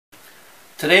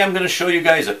Today I'm going to show you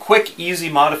guys a quick, easy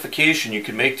modification you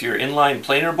can make to your inline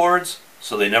planer boards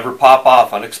so they never pop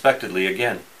off unexpectedly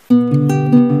again.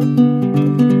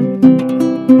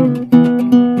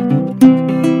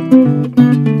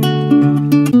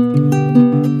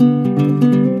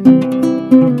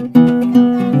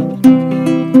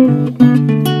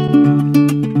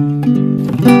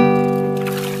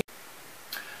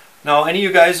 Now, any of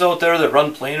you guys out there that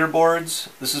run planer boards,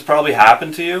 this has probably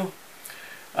happened to you.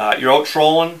 You're out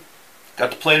trolling,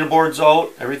 got the planer boards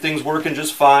out, everything's working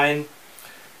just fine.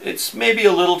 It's maybe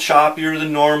a little choppier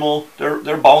than normal.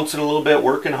 They're bouncing a little bit,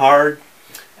 working hard,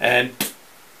 and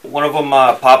one of them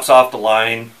pops off the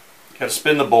line. You got to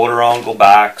spin the boat around, go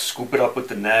back, scoop it up with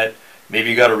the net. Maybe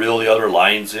you got to reel the other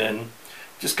lines in.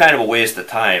 Just kind of a waste of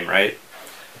time, right?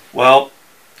 Well,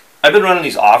 I've been running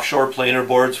these offshore planer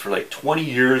boards for like 20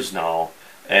 years now,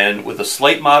 and with a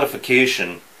slight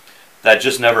modification, that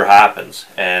just never happens.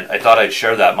 And I thought I'd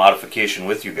share that modification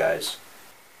with you guys.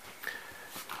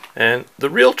 And the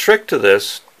real trick to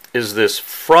this is this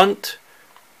front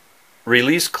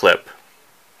release clip.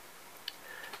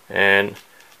 And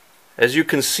as you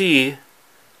can see,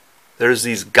 there's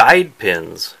these guide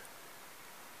pins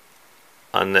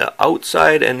on the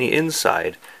outside and the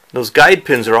inside. Those guide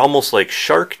pins are almost like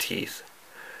shark teeth.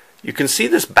 You can see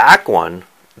this back one,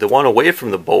 the one away from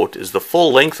the boat, is the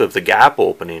full length of the gap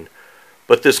opening.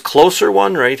 But this closer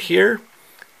one right here,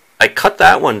 I cut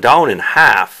that one down in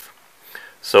half.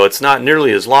 So it's not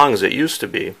nearly as long as it used to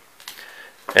be.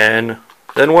 And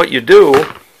then what you do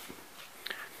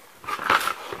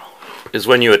is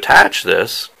when you attach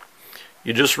this,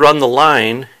 you just run the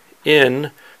line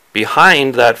in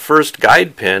behind that first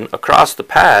guide pin across the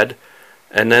pad,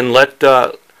 and then let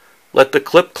the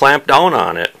clip clamp down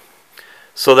on it.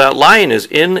 So that line is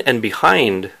in and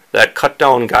behind that cut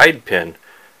down guide pin,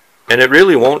 and it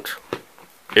really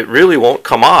won't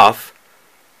come off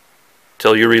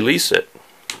till you release it.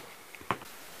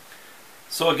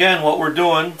 So again, what we're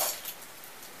doing,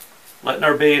 letting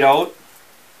our bait out,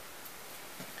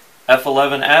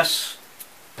 F11S.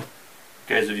 You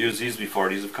guys have used these before.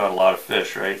 These have caught a lot of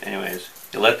fish, right? Anyways,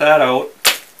 you let that out,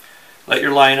 let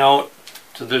your line out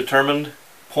to the determined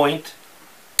point.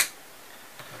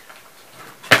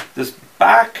 This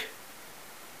back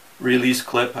release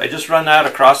clip, I just run that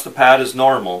across the pad as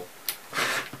normal.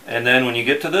 And then when you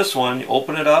get to this one, you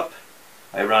open it up.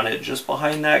 I run it just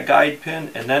behind that guide pin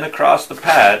and then across the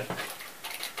pad.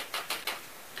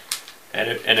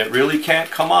 And it really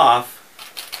can't come off.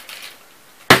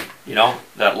 You know,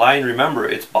 that line, remember,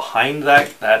 it's behind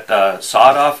that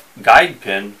sawed off guide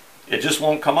pin. It just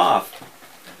won't come off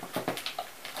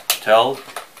till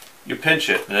you pinch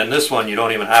it. And then this one you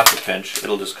don't even have to pinch,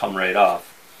 it'll just come right off.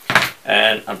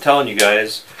 And I'm telling you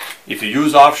guys, if you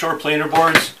use offshore planer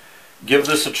boards, give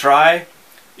this a try.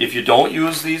 If you don't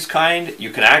use these kind, you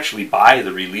can actually buy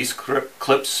the release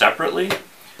clips separately.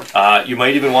 You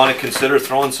might even want to consider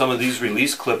throwing some of these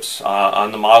release clips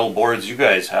on the model boards you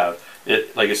guys have.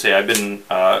 Like I say, I've been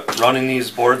running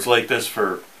these boards like this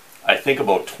for I think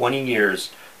about 20 years,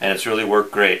 and it's really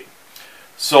worked great.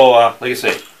 So like I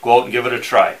say, go out and give it a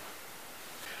try.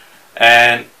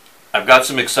 And I've got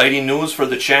some exciting news for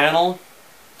the channel.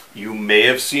 You may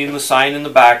have seen the sign in the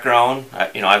background.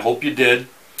 I hope you did.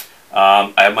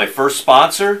 I have my first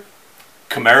sponsor,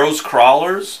 Camaro's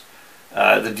Crawlers.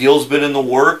 The deal's been in the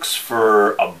works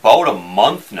for about a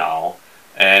month now,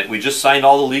 and we just signed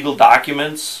all the legal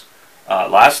documents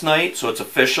last night, so it's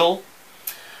official.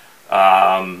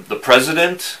 The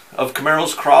president of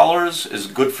Camaro's Crawlers is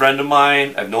a good friend of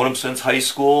mine. I've known him since high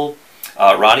school.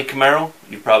 Ronnie Camaro.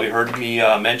 You've probably heard me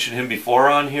mention him before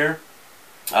on here.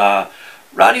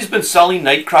 Ronnie's been selling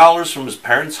night crawlers from his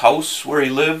parents' house where he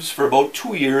lives for about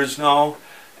 2 years now.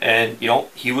 And,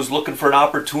 he was looking for an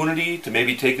opportunity to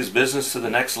maybe take his business to the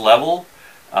next level.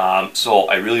 So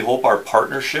I really hope our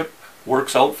partnership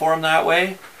works out for him that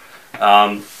way.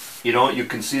 You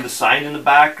can see the sign in the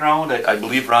background. I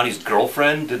believe Ronnie's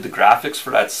girlfriend did the graphics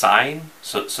for that sign,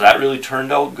 so that really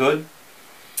turned out good.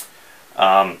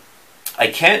 I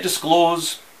can't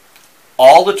disclose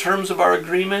all the terms of our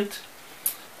agreement.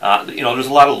 There's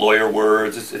a lot of lawyer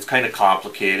words. It's kind of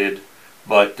complicated,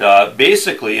 but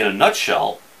basically, in a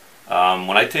nutshell,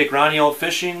 when I take Ronnie out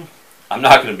fishing, I'm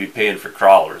not going to be paying for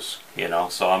crawlers.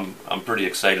 So I'm pretty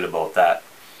excited about that.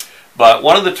 But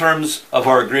one of the terms of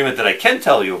our agreement that I can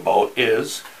tell you about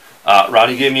is,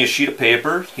 Ronnie gave me a sheet of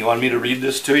paper. He wanted me to read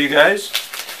this to you guys.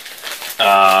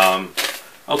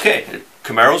 Okay,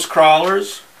 Camaro's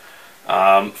Crawlers.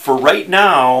 For right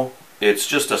now, it's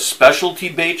just a specialty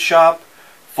bait shop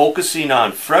focusing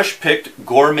on fresh-picked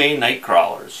gourmet night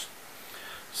crawlers.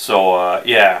 So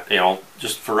yeah,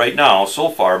 just for right now so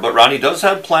far. But Ronnie does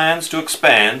have plans to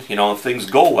expand. If things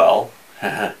go well,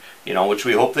 which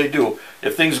we hope they do.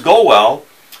 If things go well,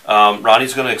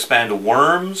 Ronnie's going to expand to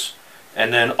worms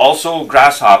and then also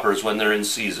grasshoppers when they're in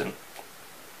season.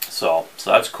 So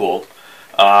that's cool.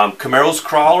 Camaro's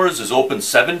Crawlers is open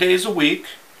 7 days a week.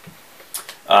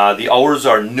 The hours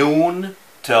are noon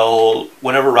till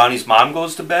whenever Ronnie's mom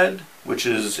goes to bed, which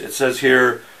is, it says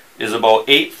here, is about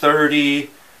 8:30,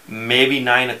 maybe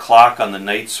 9 o'clock on the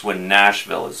nights when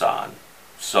Nashville is on.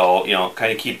 So,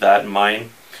 kind of keep that in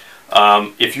mind.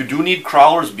 If you do need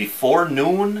crawlers before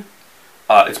noon,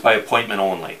 it's by appointment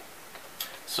only.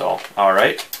 So,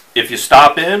 alright. If you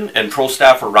stop in and Pro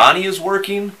Staffer Ronnie is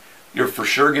working, you're for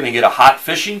sure going to get a hot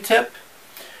fishing tip.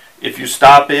 If you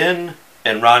stop in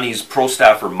and Ronnie's Pro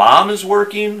Staffer mom is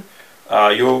working,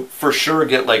 you'll for sure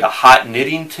get like a hot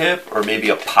knitting tip or maybe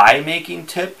a pie making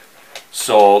tip.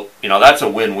 So, that's a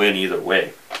win-win either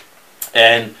way.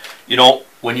 And,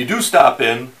 when you do stop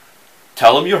in,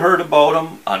 tell him you heard about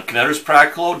him on Knetter's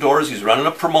Practical Outdoors. He's running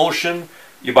a promotion.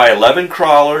 You buy 11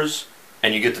 crawlers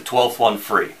and you get the 12th one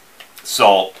free.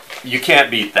 So, you can't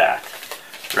beat that,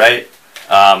 right?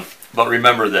 But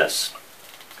remember this: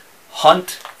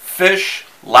 hunt, fish,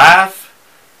 laugh,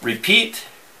 repeat.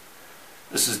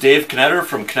 This is Dave Knetter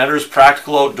from Knetter's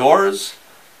Practical Outdoors,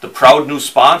 the proud new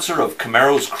sponsor of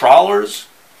Camaro's Crawlers.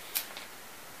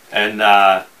 And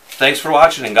thanks for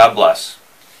watching, and God bless.